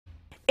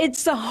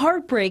It's the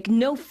heartbreak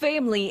no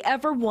family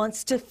ever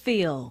wants to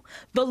feel,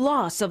 the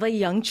loss of a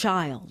young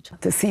child.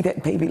 To see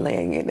that baby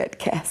laying in that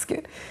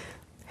casket,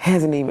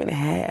 hasn't even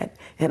had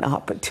an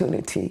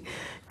opportunity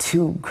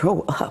to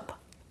grow up.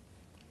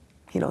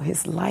 You know,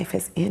 his life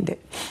has ended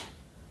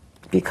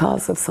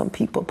because of some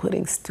people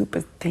putting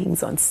stupid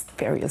things on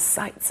various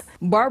sites.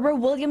 Barbara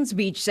Williams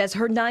Beach says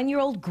her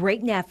 9-year-old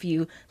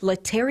great-nephew,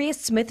 Latarius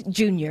Smith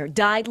Jr.,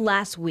 died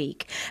last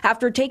week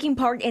after taking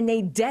part in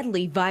a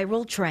deadly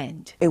viral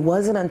trend. It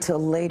wasn't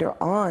until later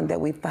on that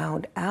we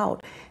found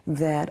out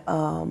that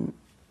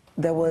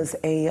there was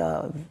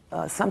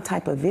some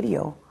type of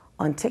video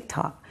on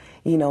TikTok,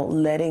 you know,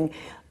 letting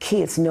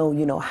kids know,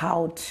 you know,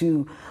 how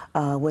to,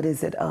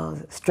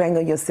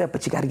 strangle yourself,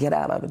 but you got to get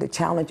out of it. The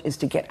challenge is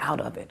to get out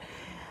of it.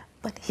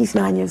 But he's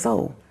 9 years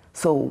old,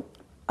 so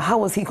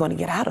how is he going to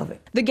get out of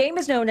it? The game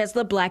is known as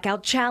the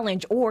Blackout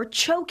Challenge or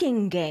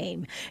choking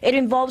game. It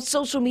involves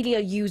social media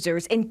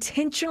users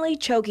intentionally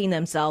choking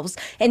themselves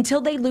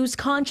until they lose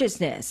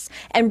consciousness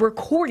and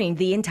recording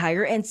the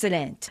entire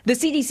incident. The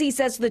CDC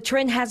says the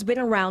trend has been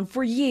around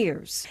for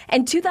years.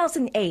 In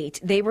 2008,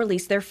 they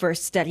released their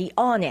first study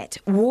on it,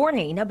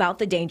 warning about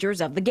the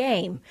dangers of the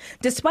game.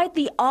 Despite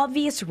the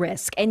obvious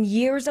risk and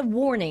years of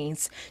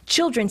warnings,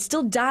 children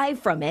still die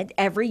from it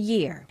every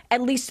year.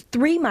 At least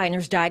 3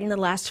 minors died in the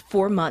last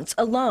 4 months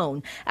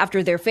alone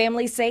after their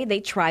families say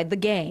they tried the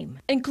game,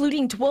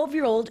 including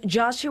 12-year-old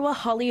Joshua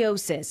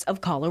Holiosis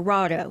of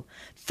Colorado,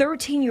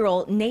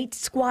 13-year-old Nate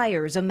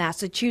Squires of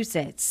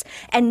Massachusetts,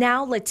 and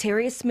now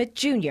Latarius Smith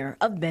Jr.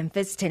 of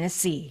Memphis,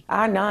 Tennessee.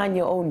 Our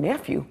 9-year-old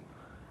nephew,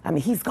 I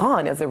mean, he's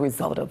gone as a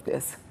result of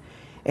this.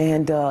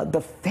 And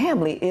the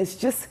family is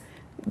just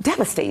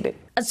devastated.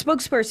 A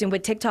spokesperson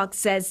with TikTok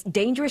says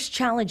dangerous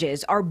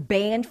challenges are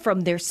banned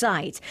from their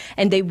site,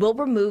 and they will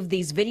remove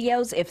these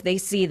videos if they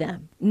see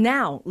them.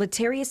 Now,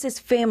 Latarius's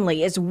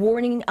family is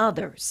warning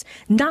others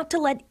not to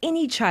let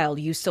any child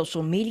use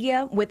social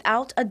media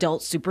without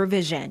adult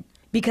supervision,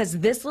 because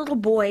this little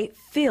boy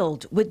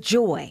filled with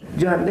joy.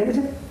 John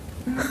Nixon,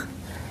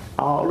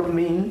 all of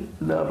me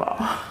love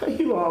all.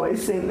 You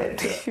always say that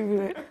to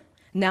me.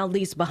 Now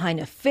leaves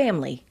behind a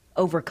family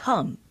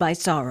overcome by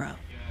sorrow.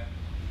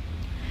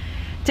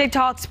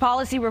 TikTok's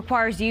policy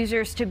requires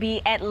users to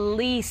be at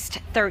least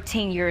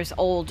 13 years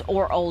old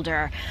or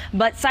older.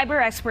 But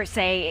cyber experts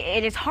say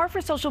it is hard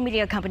for social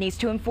media companies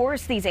to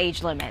enforce these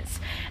age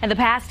limits. In the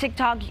past,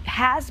 TikTok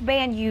has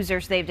banned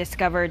users they've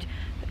discovered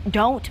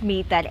don't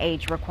meet that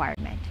age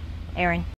requirement. Aaron.